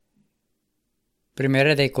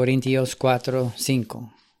Primera de Corintios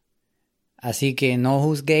 4:5. Así que no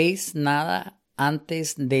juzguéis nada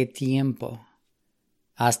antes de tiempo,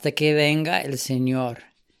 hasta que venga el Señor,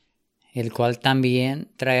 el cual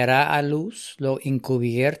también traerá a luz lo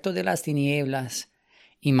encubierto de las tinieblas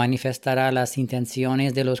y manifestará las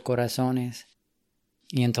intenciones de los corazones.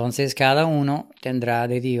 Y entonces cada uno tendrá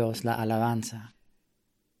de Dios la alabanza.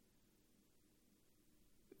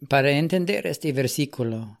 Para entender este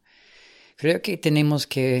versículo, creo que tenemos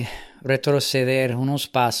que retroceder unos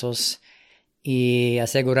pasos y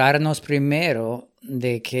asegurarnos primero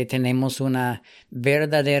de que tenemos una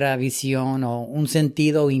verdadera visión o un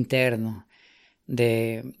sentido interno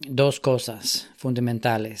de dos cosas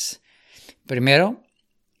fundamentales. Primero,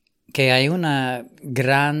 que hay una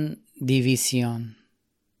gran división,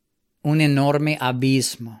 un enorme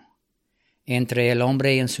abismo entre el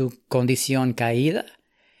hombre en su condición caída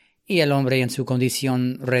y el hombre en su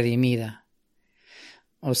condición redimida.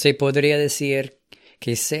 O se podría decir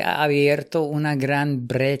que se ha abierto una gran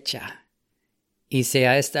brecha y se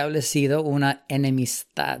ha establecido una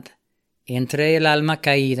enemistad entre el alma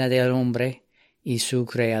caída del hombre y su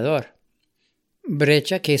Creador.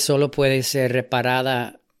 Brecha que solo puede ser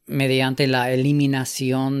reparada mediante la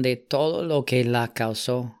eliminación de todo lo que la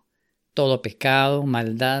causó, todo pecado,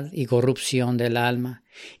 maldad y corrupción del alma,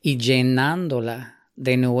 y llenándola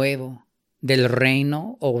de nuevo del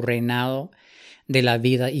reino o reinado de la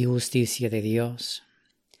vida y justicia de Dios.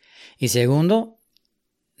 Y segundo,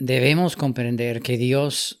 debemos comprender que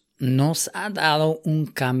Dios nos ha dado un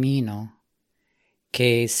camino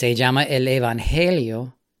que se llama el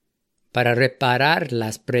Evangelio para reparar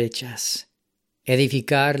las brechas,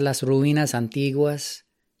 edificar las ruinas antiguas,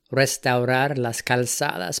 restaurar las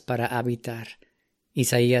calzadas para habitar.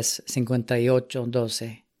 Isaías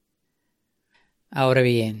 58:12. Ahora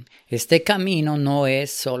bien, este camino no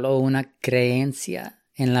es solo una creencia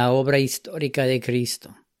en la obra histórica de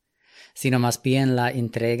Cristo, sino más bien la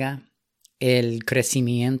entrega, el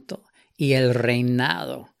crecimiento y el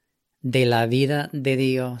reinado de la vida de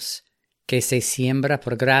Dios que se siembra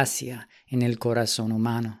por gracia en el corazón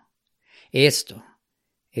humano. Esto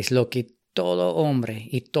es lo que todo hombre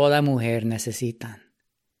y toda mujer necesitan.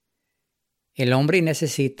 El hombre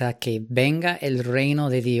necesita que venga el reino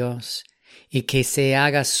de Dios y que se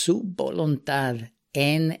haga su voluntad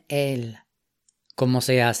en él, como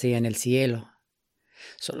se hace en el cielo.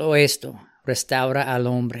 Solo esto restaura al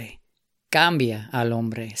hombre, cambia al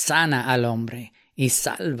hombre, sana al hombre y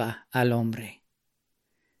salva al hombre.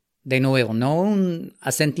 De nuevo, no un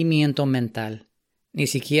asentimiento mental, ni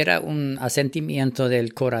siquiera un asentimiento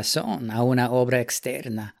del corazón a una obra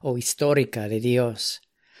externa o histórica de Dios,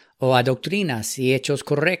 o a doctrinas y hechos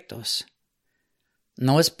correctos.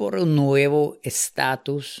 No es por un nuevo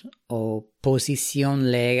estatus o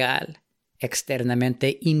posición legal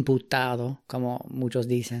externamente imputado, como muchos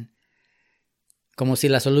dicen, como si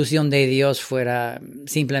la solución de Dios fuera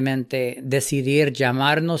simplemente decidir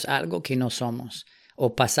llamarnos algo que no somos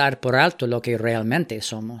o pasar por alto lo que realmente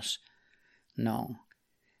somos. No.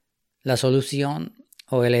 La solución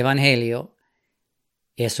o el Evangelio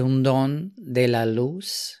es un don de la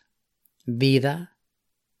luz, vida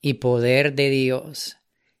y poder de Dios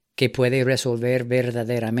que puede resolver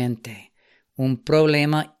verdaderamente un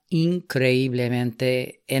problema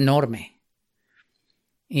increíblemente enorme.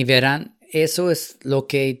 Y verán, eso es lo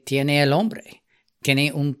que tiene el hombre.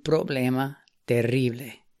 Tiene un problema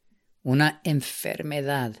terrible, una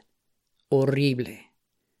enfermedad horrible.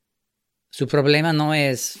 Su problema no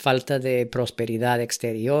es falta de prosperidad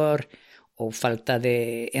exterior o falta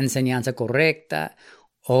de enseñanza correcta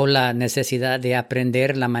o la necesidad de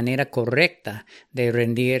aprender la manera correcta de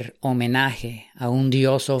rendir homenaje a un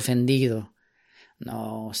Dios ofendido.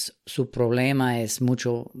 No, su problema es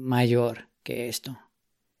mucho mayor que esto.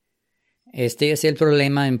 Este es el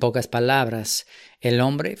problema en pocas palabras. El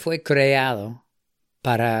hombre fue creado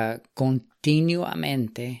para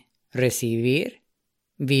continuamente recibir,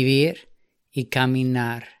 vivir y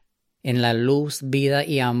caminar en la luz, vida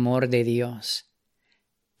y amor de Dios.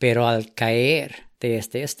 Pero al caer de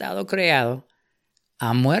este estado creado,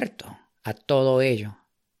 ha muerto a todo ello.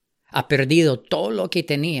 Ha perdido todo lo que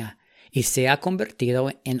tenía y se ha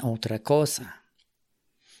convertido en otra cosa.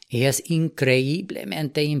 Y es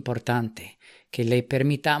increíblemente importante que le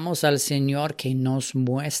permitamos al Señor que nos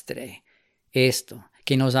muestre esto,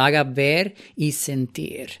 que nos haga ver y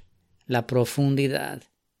sentir la profundidad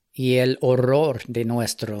y el horror de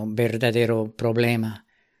nuestro verdadero problema,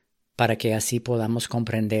 para que así podamos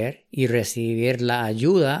comprender y recibir la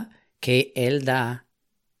ayuda que Él da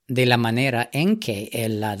de la manera en que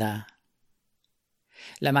Él la da.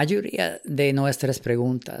 La mayoría de nuestras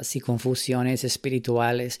preguntas y confusiones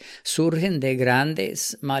espirituales surgen de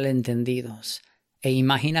grandes malentendidos e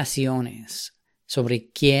imaginaciones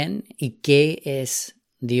sobre quién y qué es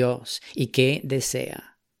Dios y qué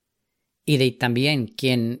desea, y de también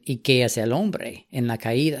quién y qué es el hombre en la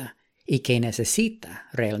caída y qué necesita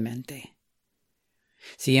realmente.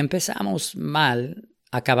 Si empezamos mal,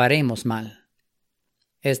 acabaremos mal.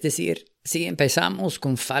 Es decir, si empezamos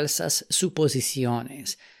con falsas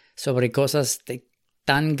suposiciones sobre cosas de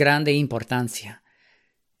tan grande importancia,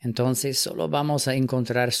 entonces solo vamos a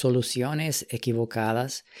encontrar soluciones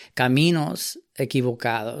equivocadas, caminos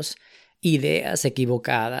equivocados, ideas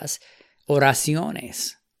equivocadas,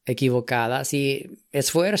 oraciones equivocadas y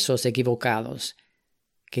esfuerzos equivocados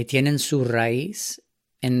que tienen su raíz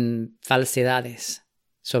en falsedades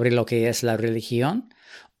sobre lo que es la religión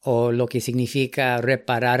o lo que significa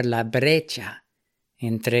reparar la brecha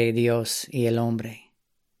entre Dios y el hombre.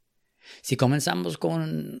 Si comenzamos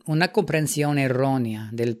con una comprensión errónea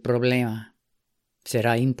del problema,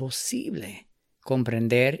 será imposible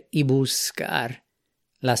comprender y buscar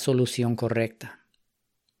la solución correcta.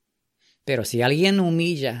 Pero si alguien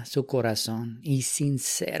humilla su corazón y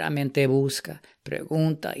sinceramente busca,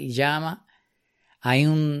 pregunta y llama, hay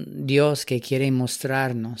un Dios que quiere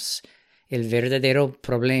mostrarnos el verdadero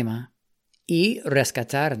problema y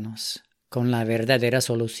rescatarnos con la verdadera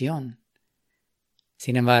solución.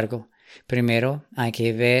 Sin embargo, primero hay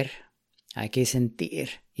que ver, hay que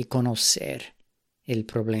sentir y conocer el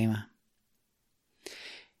problema.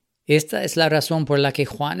 Esta es la razón por la que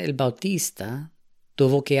Juan el Bautista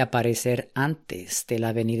tuvo que aparecer antes de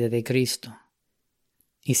la venida de Cristo.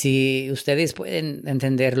 Y si ustedes pueden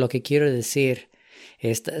entender lo que quiero decir,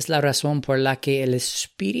 esta es la razón por la que el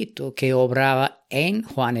Espíritu que obraba en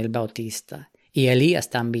Juan el Bautista y Elías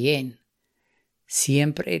también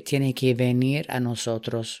siempre tiene que venir a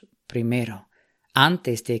nosotros primero,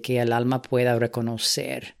 antes de que el alma pueda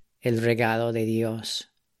reconocer el regalo de Dios.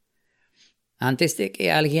 Antes de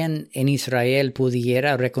que alguien en Israel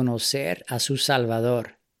pudiera reconocer a su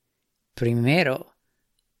Salvador, primero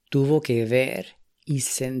tuvo que ver y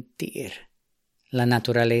sentir la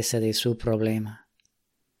naturaleza de su problema.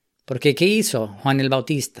 Porque ¿qué hizo Juan el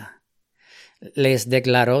Bautista? Les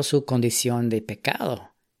declaró su condición de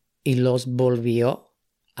pecado y los volvió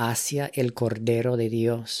hacia el Cordero de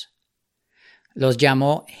Dios. Los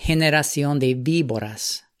llamó generación de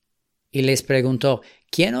víboras y les preguntó,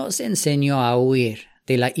 ¿quién os enseñó a huir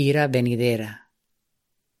de la ira venidera?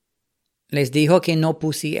 Les dijo que no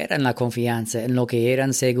pusieran la confianza en lo que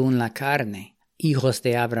eran según la carne, hijos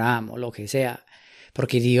de Abraham o lo que sea,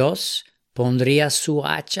 porque Dios pondría su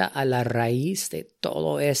hacha a la raíz de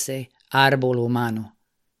todo ese árbol humano.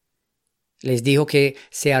 Les dijo que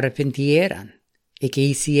se arrepintieran y que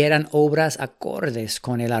hicieran obras acordes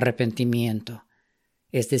con el arrepentimiento,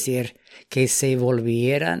 es decir, que se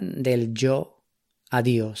volvieran del yo a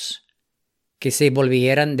Dios, que se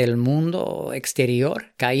volvieran del mundo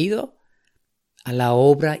exterior caído a la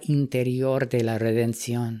obra interior de la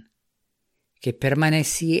redención, que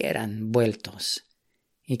permanecieran vueltos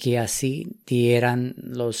y que así dieran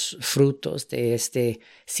los frutos de este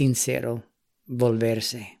sincero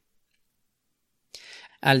volverse.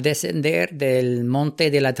 Al descender del monte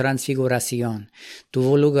de la transfiguración,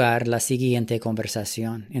 tuvo lugar la siguiente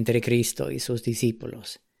conversación entre Cristo y sus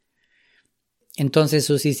discípulos. Entonces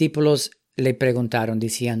sus discípulos le preguntaron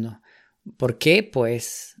diciendo, ¿por qué,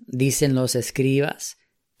 pues, dicen los escribas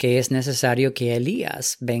que es necesario que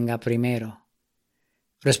Elías venga primero?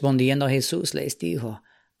 Respondiendo Jesús les dijo,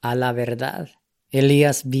 a la verdad,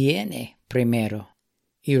 Elías viene primero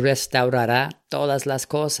y restaurará todas las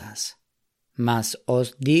cosas. Mas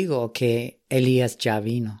os digo que Elías ya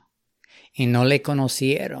vino, y no le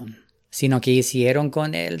conocieron, sino que hicieron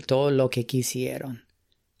con él todo lo que quisieron.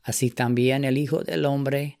 Así también el Hijo del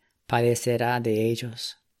Hombre padecerá de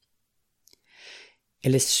ellos.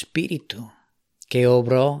 El Espíritu que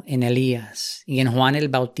obró en Elías y en Juan el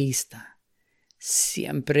Bautista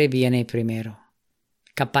siempre viene primero,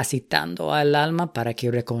 capacitando al alma para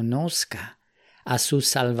que reconozca a su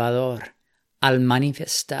Salvador al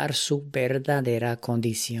manifestar su verdadera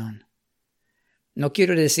condición. No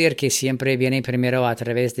quiero decir que siempre viene primero a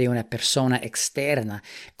través de una persona externa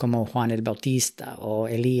como Juan el Bautista o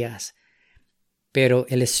Elías, pero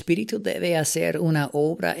el Espíritu debe hacer una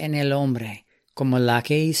obra en el hombre como la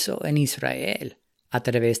que hizo en Israel a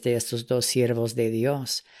través de estos dos siervos de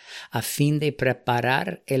Dios, a fin de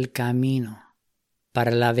preparar el camino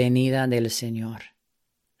para la venida del Señor.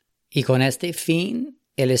 Y con este fin,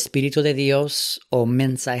 el Espíritu de Dios, o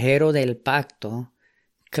mensajero del pacto,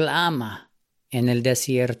 clama en el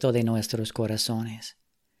desierto de nuestros corazones.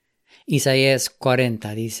 Isaías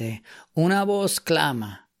 40 dice, una voz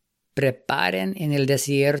clama, preparen en el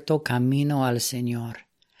desierto camino al Señor,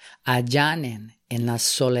 allanen en la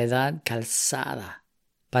soledad calzada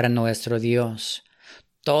para nuestro Dios.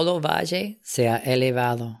 Todo valle sea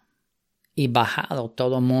elevado y bajado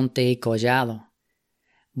todo monte y collado.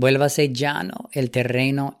 Vuélvase llano el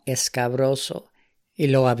terreno escabroso y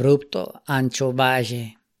lo abrupto ancho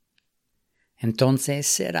valle. Entonces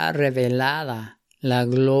será revelada la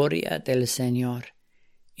gloria del Señor,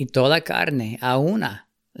 y toda carne a una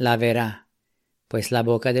la verá, pues la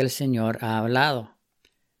boca del Señor ha hablado.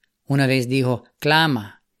 Una vez dijo,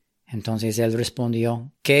 clama. Entonces él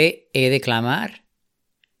respondió, ¿qué he de clamar?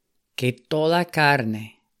 Que toda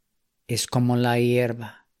carne es como la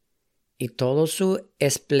hierba, y todo su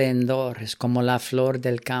esplendor es como la flor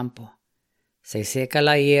del campo. Se seca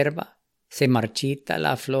la hierba, se marchita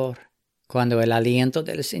la flor, cuando el aliento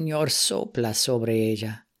del Señor sopla sobre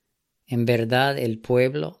ella. En verdad el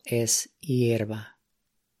pueblo es hierba.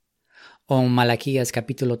 O Malaquías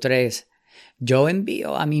capítulo 3. Yo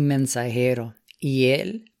envío a mi mensajero, y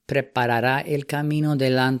él preparará el camino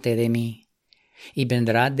delante de mí. Y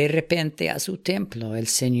vendrá de repente a su templo el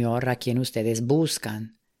Señor a quien ustedes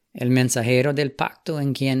buscan. El mensajero del pacto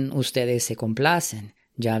en quien ustedes se complacen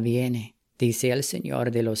ya viene, dice el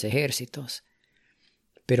Señor de los ejércitos.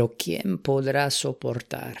 Pero ¿quién podrá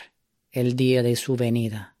soportar el día de su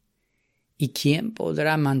venida? ¿Y quién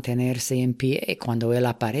podrá mantenerse en pie cuando Él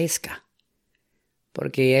aparezca?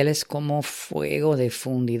 Porque Él es como fuego de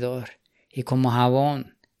fundidor y como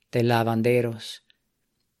jabón de lavanderos.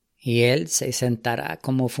 Y Él se sentará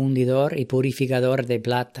como fundidor y purificador de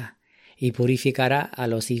plata, y purificará a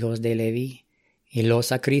los hijos de Leví, y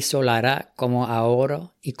los acrisolará como a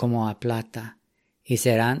oro y como a plata, y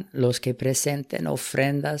serán los que presenten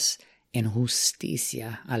ofrendas en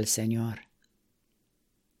justicia al Señor.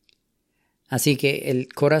 Así que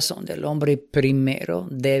el corazón del hombre primero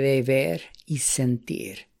debe ver y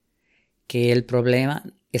sentir que el problema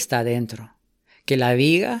está dentro, que la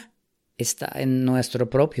viga está en nuestro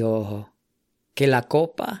propio ojo, que la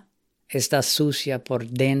copa está sucia por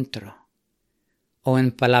dentro. O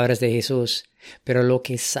en palabras de Jesús, pero lo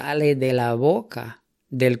que sale de la boca,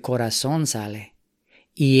 del corazón sale,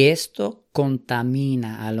 y esto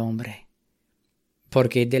contamina al hombre.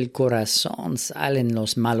 Porque del corazón salen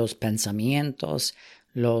los malos pensamientos,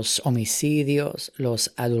 los homicidios,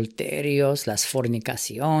 los adulterios, las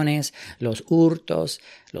fornicaciones, los hurtos,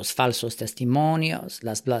 los falsos testimonios,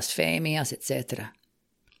 las blasfemias, etc.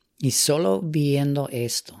 Y solo viendo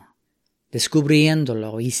esto,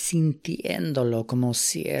 descubriéndolo y sintiéndolo como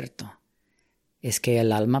cierto, es que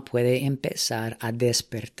el alma puede empezar a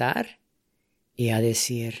despertar y a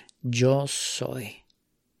decir, yo soy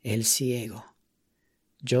el ciego.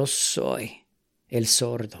 Yo soy el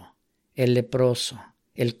sordo, el leproso,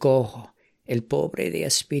 el cojo, el pobre de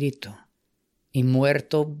espíritu y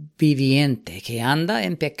muerto viviente que anda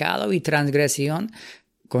en pecado y transgresión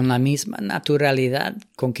con la misma naturalidad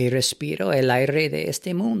con que respiro el aire de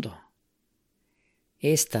este mundo.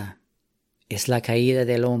 Esta es la caída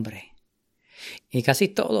del hombre. Y casi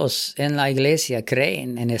todos en la iglesia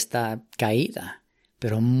creen en esta caída,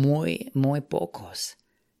 pero muy pocos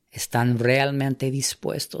están realmente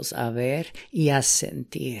dispuestos a ver y a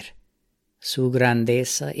sentir su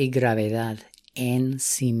grandeza y gravedad en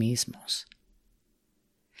sí mismos.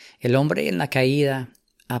 El hombre en la caída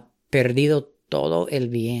ha perdido todo el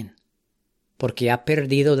bien, porque ha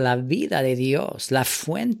perdido la vida de Dios, la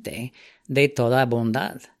fuente de toda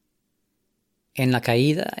bondad. En la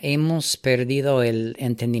caída hemos perdido el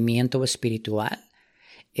entendimiento espiritual,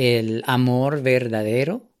 el amor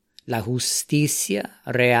verdadero, la justicia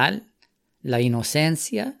real, la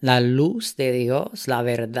inocencia, la luz de Dios, la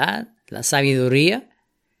verdad, la sabiduría.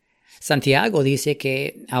 Santiago dice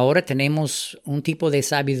que ahora tenemos un tipo de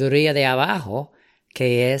sabiduría de abajo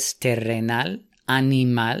que es terrenal,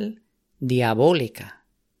 animal, diabólica.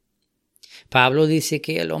 Pablo dice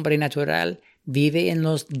que el hombre natural vive en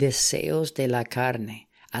los deseos de la carne,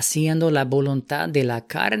 haciendo la voluntad de la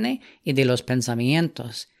carne y de los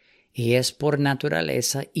pensamientos, y es por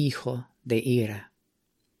naturaleza hijo de ira.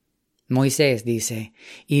 Moisés dice,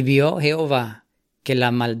 y vio Jehová que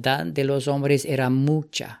la maldad de los hombres era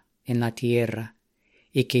mucha en la tierra,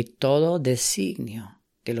 y que todo designio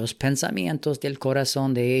de los pensamientos del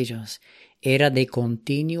corazón de ellos era de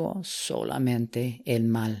continuo solamente el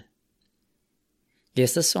mal. Y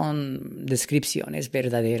estas son descripciones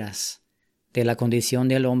verdaderas de la condición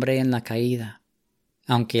del hombre en la caída,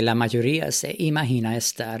 aunque la mayoría se imagina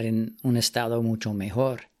estar en un estado mucho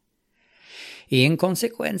mejor. Y en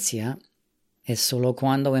consecuencia, es solo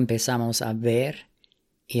cuando empezamos a ver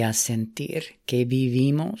y a sentir que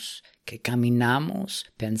vivimos, que caminamos,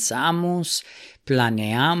 pensamos,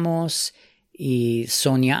 planeamos y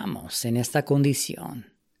soñamos en esta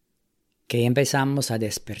condición, que empezamos a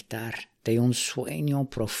despertar de un sueño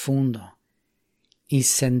profundo y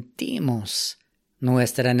sentimos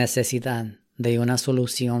nuestra necesidad de una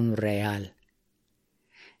solución real.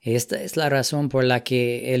 Esta es la razón por la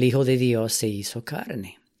que el Hijo de Dios se hizo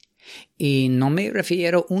carne. Y no me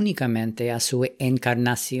refiero únicamente a su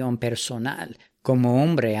encarnación personal como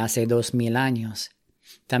hombre hace 2000 años.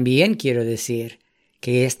 También quiero decir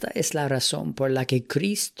que esta es la razón por la que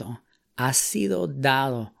Cristo ha sido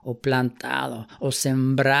dado o plantado o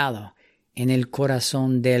sembrado en el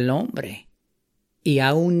corazón del hombre y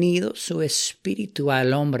ha unido su espíritu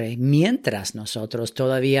al hombre mientras nosotros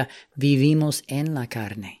todavía vivimos en la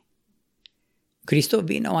carne. Cristo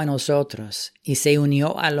vino a nosotros y se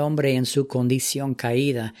unió al hombre en su condición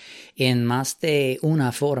caída en más de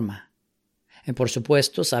una forma. Y por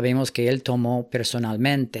supuesto, sabemos que Él tomó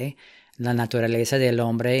personalmente la naturaleza del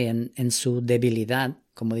hombre en su debilidad,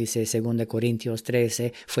 como dice 2 Corintios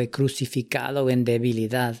 13, fue crucificado en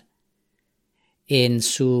debilidad, en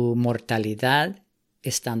su mortalidad,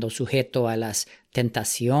 estando sujeto a las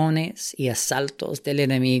tentaciones y asaltos del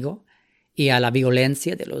enemigo y a la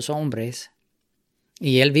violencia de los hombres.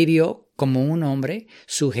 Y Él vivió como un hombre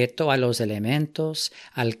sujeto a los elementos,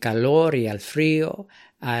 al calor y al frío,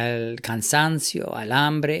 al cansancio, al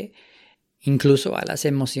hambre, incluso a las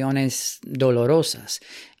emociones dolorosas.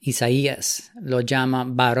 Isaías lo llama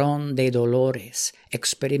varón de dolores,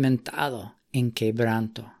 experimentado en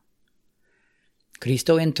quebranto.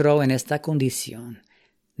 Cristo entró en esta condición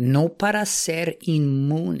no para ser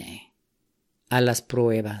inmune a las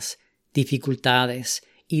pruebas, dificultades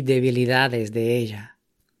y debilidades de ella,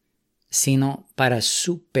 sino para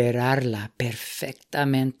superarla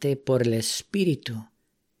perfectamente por el Espíritu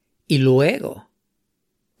y luego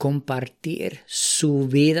compartir su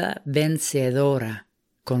vida vencedora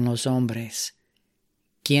con los hombres,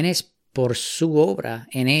 quienes por su obra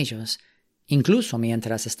en ellos, incluso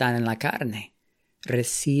mientras están en la carne,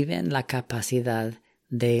 reciben la capacidad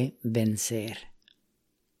de vencer.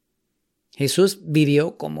 Jesús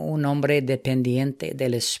vivió como un hombre dependiente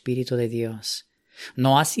del Espíritu de Dios,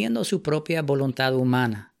 no haciendo su propia voluntad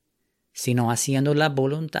humana, sino haciendo la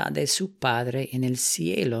voluntad de su Padre en el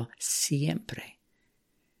cielo siempre.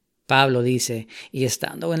 Pablo dice, y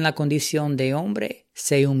estando en la condición de hombre,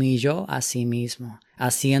 se humilló a sí mismo,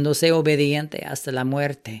 haciéndose obediente hasta la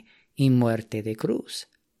muerte y muerte de cruz.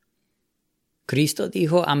 Cristo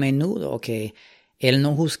dijo a menudo que Él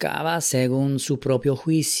no juzgaba según su propio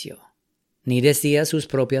juicio, ni decía sus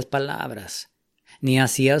propias palabras, ni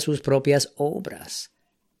hacía sus propias obras,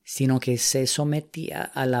 sino que se sometía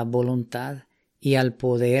a la voluntad y al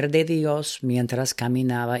poder de Dios mientras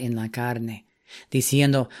caminaba en la carne,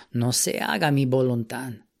 diciendo, no se haga mi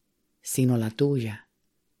voluntad, sino la tuya.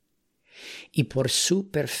 Y por su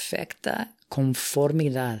perfecta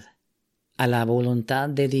conformidad a la voluntad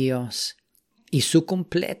de Dios y su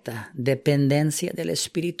completa dependencia del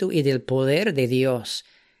Espíritu y del poder de Dios,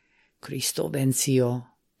 Cristo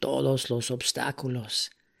venció todos los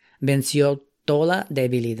obstáculos, venció toda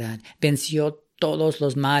debilidad, venció todos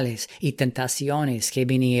los males y tentaciones que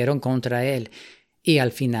vinieron contra Él, y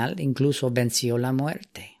al final incluso venció la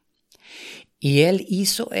muerte. Y Él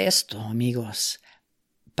hizo esto, amigos,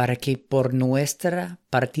 para que por nuestra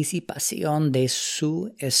participación de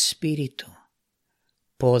su Espíritu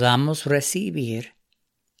podamos recibir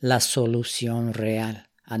la solución real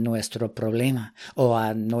a nuestro problema o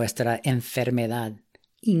a nuestra enfermedad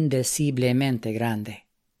indeciblemente grande.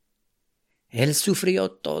 Él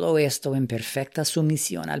sufrió todo esto en perfecta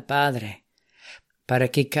sumisión al Padre, para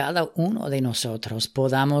que cada uno de nosotros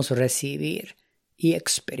podamos recibir y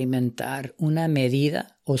experimentar una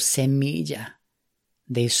medida o semilla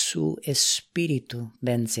de su Espíritu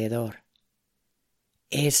vencedor.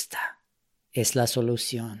 Esta es la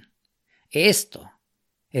solución. Esto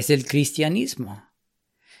es el cristianismo.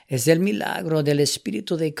 Es el milagro del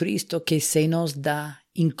Espíritu de Cristo que se nos da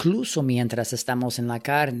incluso mientras estamos en la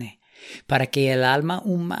carne, para que el alma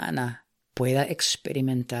humana pueda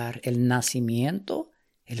experimentar el nacimiento,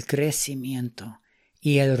 el crecimiento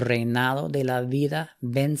y el reinado de la vida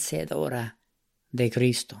vencedora de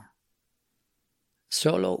Cristo.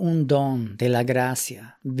 Solo un don de la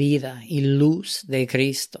gracia, vida y luz de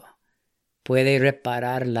Cristo puede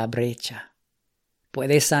reparar la brecha,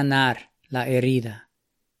 puede sanar la herida,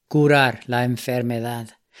 curar la enfermedad,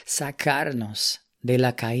 sacarnos de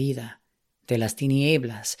la caída, de las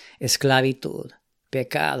tinieblas, esclavitud,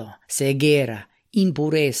 pecado, ceguera,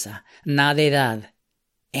 impureza, nadedad,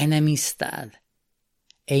 enemistad,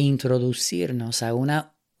 e introducirnos a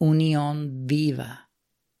una unión viva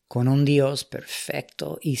con un Dios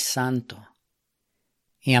perfecto y santo.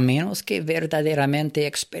 Y a menos que verdaderamente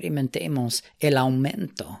experimentemos el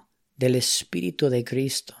aumento del Espíritu de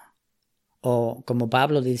Cristo, o como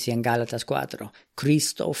Pablo dice en Gálatas 4,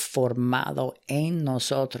 Cristo formado en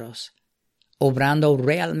nosotros, obrando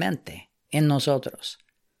realmente en nosotros,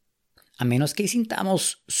 a menos que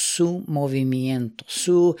sintamos su movimiento,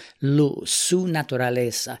 su luz, su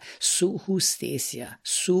naturaleza, su justicia,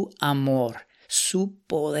 su amor, su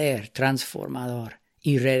poder transformador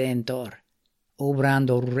y redentor,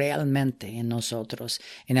 obrando realmente en nosotros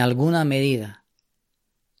en alguna medida,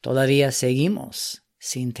 todavía seguimos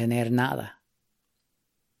sin tener nada.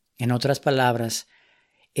 En otras palabras,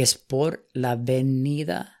 es por la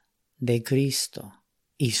venida de Cristo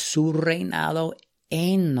y su reinado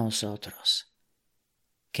en nosotros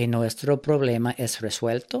que nuestro problema es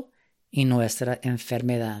resuelto y nuestra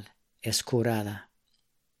enfermedad es curada.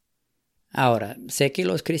 Ahora, sé que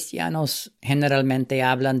los cristianos generalmente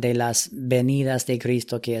hablan de las venidas de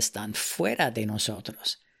Cristo que están fuera de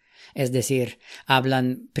nosotros. Es decir,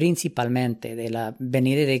 hablan principalmente de la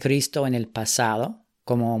venida de Cristo en el pasado,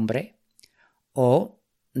 como hombre, o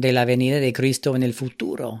de la venida de Cristo en el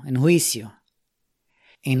futuro, en juicio.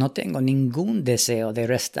 Y no tengo ningún deseo de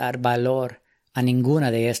restar valor a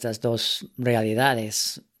ninguna de estas dos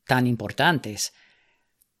realidades tan importantes,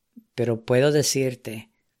 pero puedo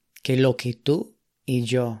decirte que lo que tú y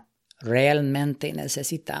yo realmente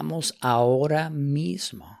necesitamos ahora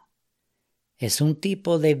mismo es un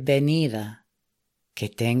tipo de venida que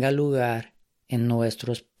tenga lugar en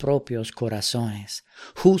nuestros propios corazones,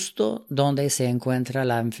 justo donde se encuentra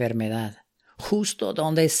la enfermedad, justo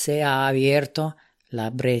donde se ha abierto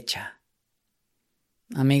la brecha.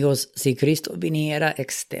 Amigos, si Cristo viniera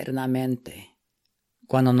externamente,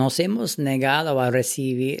 cuando nos hemos negado a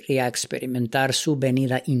recibir y a experimentar su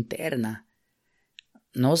venida interna,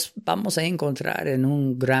 nos vamos a encontrar en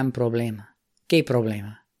un gran problema. ¿Qué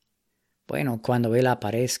problema? Bueno, cuando Él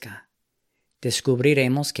aparezca,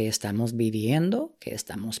 descubriremos que estamos viviendo, que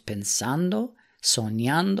estamos pensando,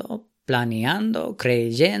 soñando, planeando,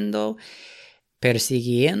 creyendo,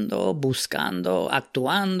 persiguiendo, buscando,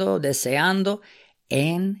 actuando, deseando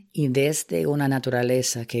en y desde una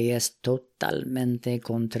naturaleza que es totalmente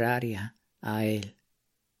contraria a Él.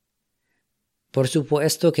 Por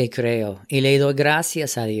supuesto que creo y le doy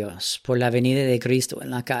gracias a Dios por la venida de Cristo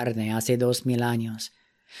en la carne hace 2000 años.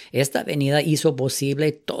 Esta venida hizo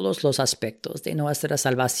posible todos los aspectos de nuestra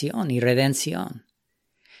salvación y redención.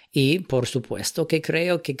 Y por supuesto que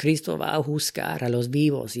creo que Cristo va a juzgar a los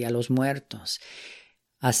vivos y a los muertos,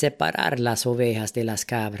 a separar las ovejas de las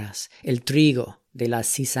cabras, el trigo de la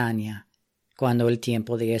cizaña, cuando el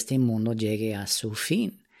tiempo de este mundo llegue a su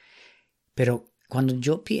fin. Pero cuando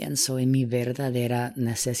yo pienso en mi verdadera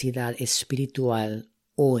necesidad espiritual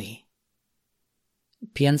hoy,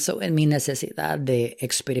 pienso en mi necesidad de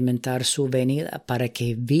experimentar su venida para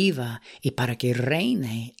que viva y para que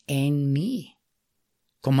reine en mí,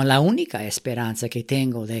 como la única esperanza que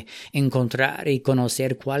tengo de encontrar y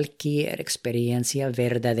conocer cualquier experiencia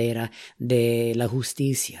verdadera de la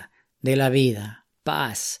justicia, de la vida,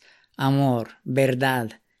 paz, amor,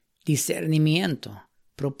 verdad, discernimiento,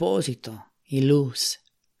 propósito y luz.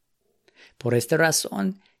 Por esta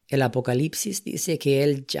razón, el Apocalipsis dice que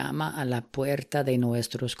Él llama a la puerta de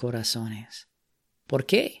nuestros corazones. ¿Por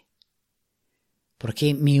qué?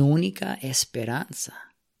 Porque mi única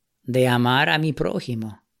esperanza de amar a mi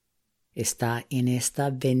prójimo está en esta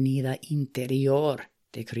venida interior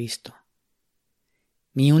de Cristo.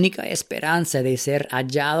 Mi única esperanza de ser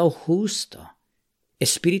hallado justo,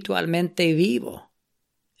 espiritualmente vivo,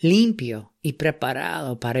 limpio y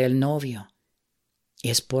preparado para el novio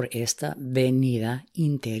es por esta venida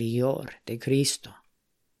interior de Cristo.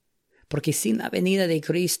 Porque sin la venida de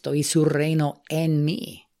Cristo y su reino en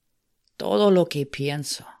mí, todo lo que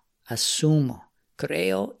pienso, asumo,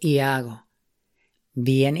 creo y hago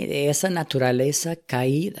viene de esa naturaleza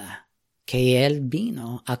caída que Él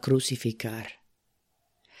vino a crucificar.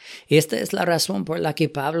 Esta es la razón por la que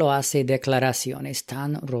Pablo hace declaraciones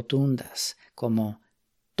tan rotundas como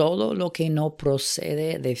todo lo que no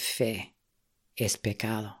procede de fe es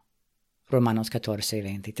pecado. Romanos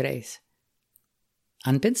 14:23.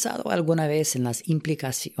 ¿Han pensado alguna vez en las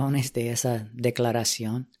implicaciones de esa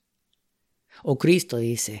declaración? O Cristo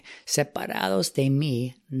dice, separados de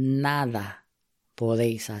mí, nada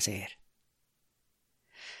podéis hacer.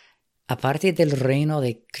 Aparte del reino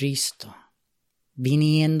de Cristo,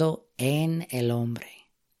 viniendo en el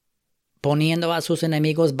hombre, poniendo a sus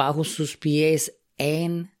enemigos bajo sus pies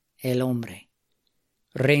en el hombre,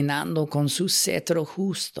 reinando con su cetro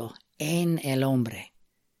justo en el hombre.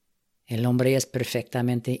 El hombre es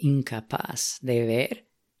perfectamente incapaz de ver,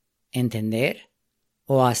 entender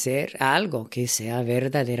o hacer algo que sea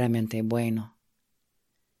verdaderamente bueno.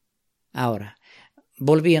 Ahora,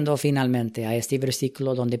 volviendo finalmente a este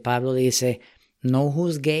versículo donde Pablo dice, no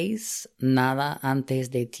juzguéis nada antes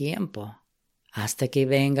de tiempo, hasta que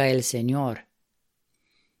venga el Señor.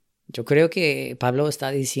 Yo creo que Pablo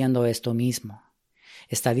está diciendo esto mismo.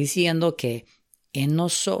 Está diciendo que en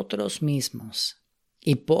nosotros mismos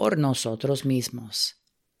y por nosotros mismos,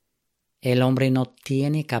 el hombre no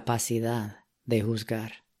tiene capacidad de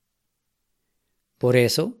juzgar. Por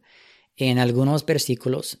eso, en algunos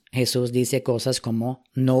versículos, Jesús dice cosas como,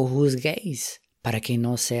 no juzguéis para que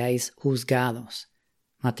no seáis juzgados.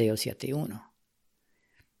 Mateo 7:1.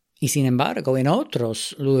 Y sin embargo, en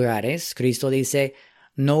otros lugares, Cristo dice,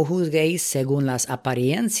 no juzguéis según las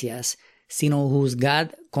apariencias, sino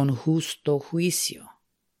juzgad con justo juicio.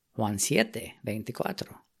 Juan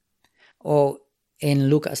 7:24. O en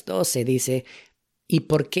Lucas 12 dice, ¿y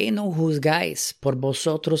por qué no juzgáis por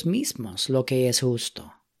vosotros mismos lo que es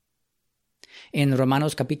justo? En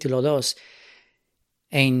Romanos capítulo 2,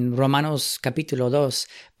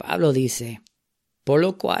 Pablo dice, por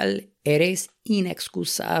lo cual eres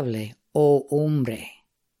inexcusable, oh hombre,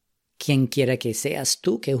 quien quiera que seas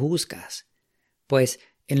tú que juzgas, pues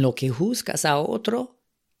en lo que juzgas a otro,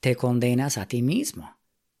 te condenas a ti mismo,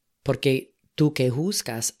 porque tú que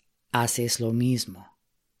juzgas haces lo mismo.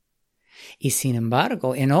 Y sin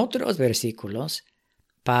embargo, en otros versículos,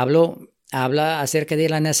 Pablo habla acerca de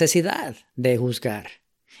la necesidad de juzgar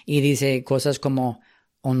y dice cosas como,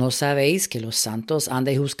 ¿o no sabéis que los santos han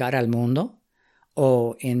de juzgar al mundo?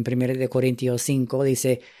 O en 1 Corintios 5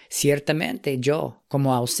 dice, ciertamente yo,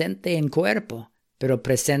 como ausente en cuerpo, pero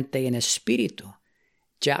presente en espíritu,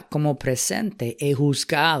 ya como presente he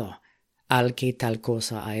juzgado al que tal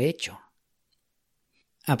cosa ha hecho.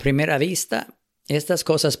 A primera vista, estas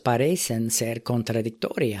cosas parecen ser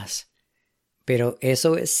contradictorias, pero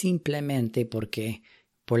eso es simplemente porque,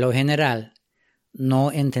 por lo general,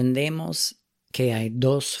 no entendemos que hay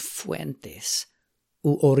dos fuentes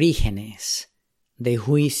u orígenes de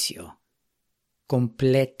juicio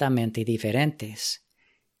completamente diferentes,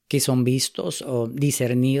 que son vistos o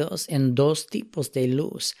discernidos en dos tipos de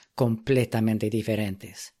luz completamente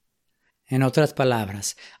diferentes. En otras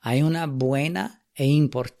palabras, hay una buena e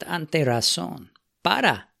importante razón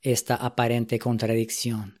para esta aparente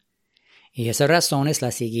contradicción. Y esa razón es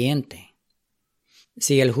la siguiente.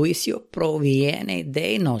 Si el juicio proviene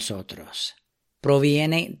de nosotros,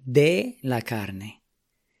 proviene de la carne,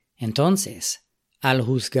 entonces, al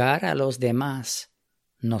juzgar a los demás,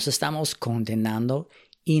 nos estamos condenando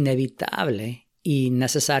inevitable y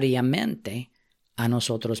necesariamente a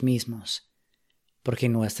nosotros mismos, porque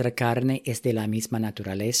nuestra carne es de la misma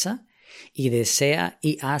naturaleza y desea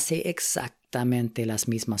y hace exactamente las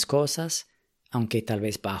mismas cosas, aunque tal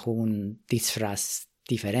vez bajo un disfraz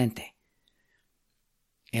diferente.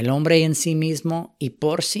 El hombre en sí mismo y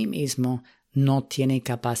por sí mismo no tiene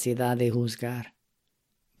capacidad de juzgar,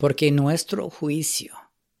 porque nuestro juicio,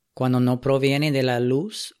 cuando no proviene de la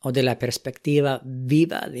luz o de la perspectiva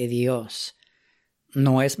viva de Dios,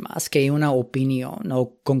 no es más que una opinión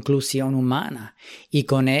o conclusión humana, y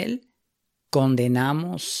con él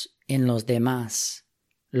condenamos en los demás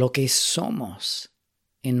lo que somos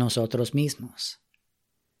en nosotros mismos.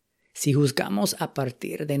 Si juzgamos a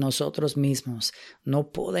partir de nosotros mismos,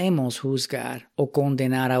 no podemos juzgar o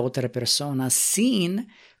condenar a otra persona sin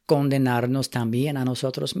condenarnos también a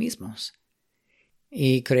nosotros mismos.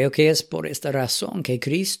 Y creo que es por esta razón que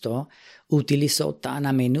Cristo utilizó tan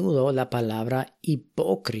a menudo la palabra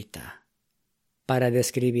hipócrita para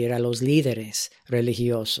describir a los líderes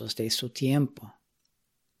religiosos de su tiempo.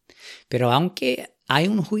 Pero aunque hay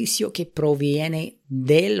un juicio que proviene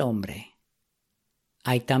del hombre,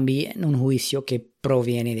 hay también un juicio que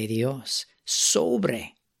proviene de Dios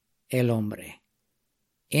sobre el hombre,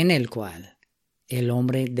 en el cual el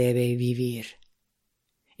hombre debe vivir.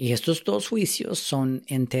 Y estos dos juicios son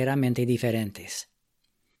enteramente diferentes.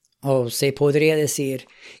 O se podría decir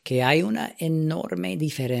que hay una enorme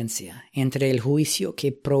diferencia entre el juicio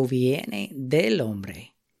que proviene del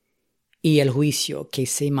hombre y el juicio que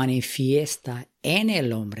se manifiesta en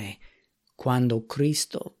el hombre cuando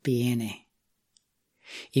Cristo viene.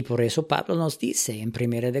 Y por eso Pablo nos dice en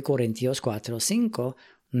 1 Corintios 4:5,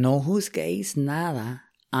 no juzguéis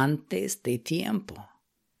nada antes de tiempo,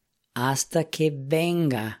 hasta que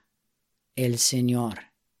venga el Señor,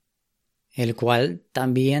 el cual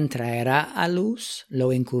también traerá a luz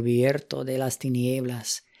lo encubierto de las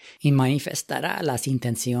tinieblas y manifestará las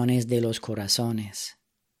intenciones de los corazones.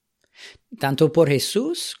 Tanto por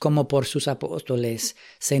Jesús como por sus apóstoles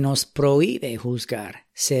se nos prohíbe juzgar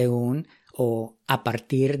según o a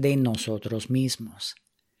partir de nosotros mismos.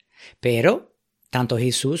 Pero tanto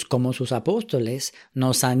Jesús como sus apóstoles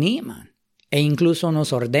nos animan e incluso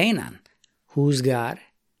nos ordenan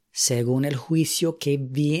juzgar según el juicio que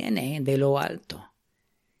viene de lo alto,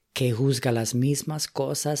 que juzga las mismas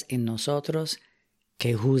cosas en nosotros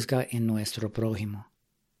que juzga en nuestro prójimo.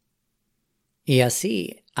 Y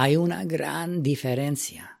así hay una gran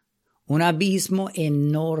diferencia, un abismo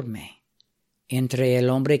enorme entre el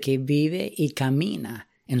hombre que vive y camina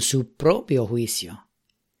en su propio juicio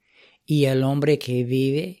y el hombre que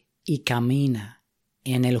vive y camina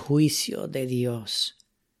en el juicio de Dios,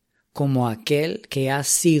 como aquel que ha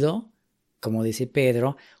sido, como dice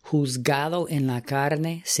Pedro, juzgado en la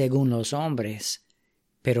carne según los hombres,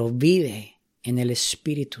 pero vive en el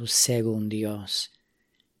Espíritu según Dios.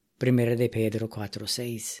 1 de Pedro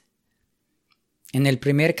 4:6. En el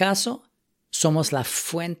primer caso, somos la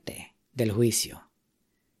fuente del juicio.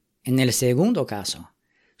 En el segundo caso,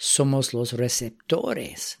 somos los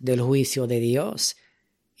receptores del juicio de Dios.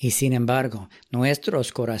 Y sin embargo,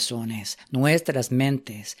 nuestros corazones, nuestras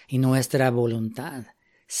mentes y nuestra voluntad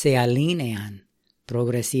se alinean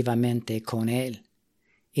progresivamente con Él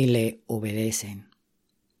y le obedecen.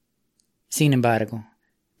 Sin embargo,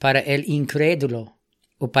 para el incrédulo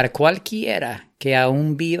o para cualquiera que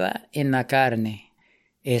aún viva en la carne,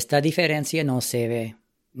 esta diferencia no se ve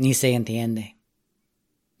ni se entiende.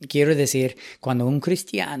 Quiero decir, cuando un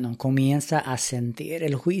cristiano comienza a sentir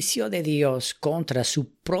el juicio de Dios contra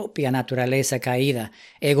su propia naturaleza caída,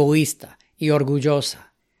 egoísta y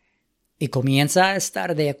orgullosa, y comienza a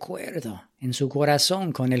estar de acuerdo en su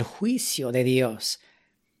corazón con el juicio de Dios,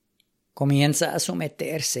 comienza a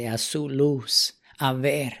someterse a su luz, a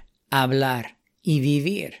ver, hablar y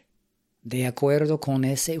vivir de acuerdo con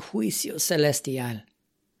ese juicio celestial.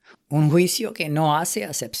 Un juicio que no hace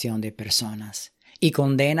acepción de personas y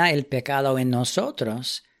condena el pecado en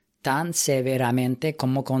nosotros tan severamente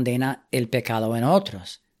como condena el pecado en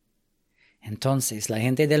otros. Entonces, la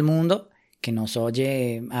gente del mundo que nos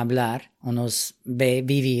oye hablar o nos ve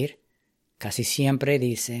vivir, casi siempre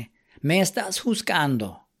dice, «Me estás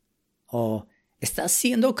juzgando» o «estás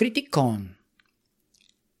siendo criticón»,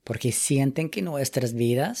 porque sienten que nuestras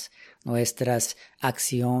vidas, nuestras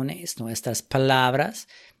acciones, nuestras palabras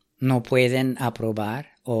no pueden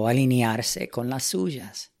aprobar o alinearse con las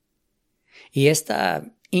suyas. Y esta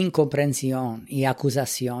incomprensión y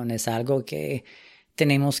acusación es algo que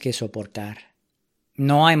tenemos que soportar.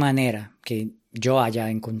 No hay manera que yo haya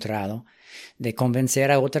encontrado de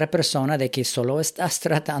convencer a otra persona de que solo estás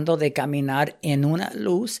tratando de caminar en una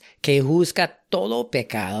luz que juzga todo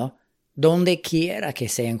pecado donde quiera que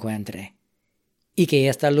se encuentre, y que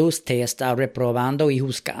esta luz te está reprobando y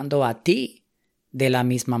juzgando a ti de la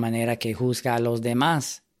misma manera que juzga a los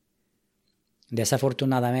demás.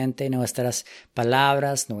 Desafortunadamente, nuestras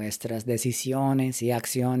palabras, nuestras decisiones y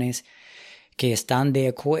acciones que están de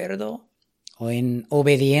acuerdo o en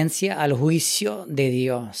obediencia al juicio de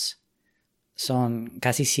Dios son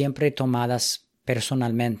casi siempre tomadas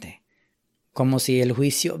personalmente, como si el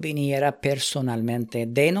juicio viniera personalmente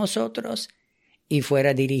de nosotros y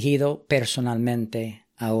fuera dirigido personalmente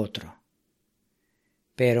a otro.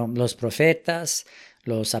 Pero los profetas,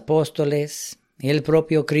 los apóstoles y el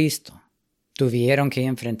propio Cristo tuvieron que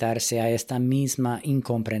enfrentarse a esta misma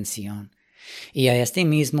incomprensión y a este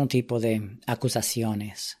mismo tipo de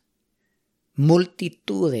acusaciones.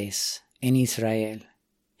 Multitudes en Israel,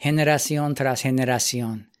 generación tras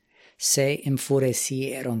generación, se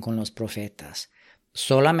enfurecieron con los profetas,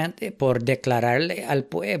 solamente por declararle al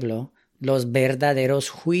pueblo los verdaderos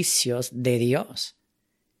juicios de Dios.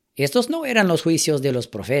 Estos no eran los juicios de los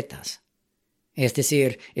profetas. Es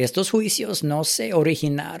decir, estos juicios no se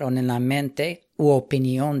originaron en la mente u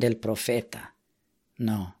opinión del profeta.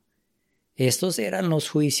 No, estos eran los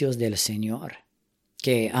juicios del Señor,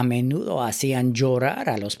 que a menudo hacían llorar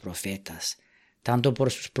a los profetas, tanto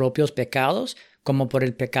por sus propios pecados como por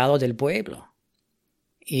el pecado del pueblo.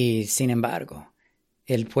 Y, sin embargo,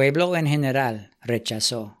 el pueblo en general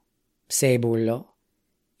rechazó, se burló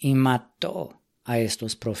y mató a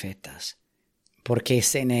estos profetas, porque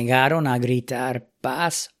se negaron a gritar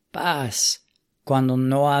paz, paz, cuando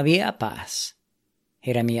no había paz.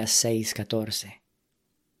 Jeremías 6:14.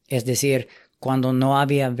 Es decir, cuando no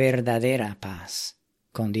había verdadera paz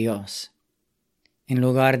con Dios. En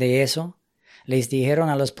lugar de eso, les dijeron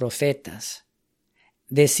a los profetas,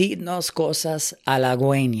 decidnos cosas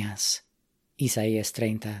halagüeñas, Isaías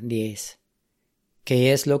 30:10,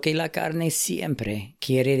 que es lo que la carne siempre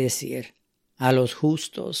quiere decir a los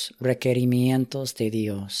justos requerimientos de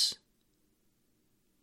Dios.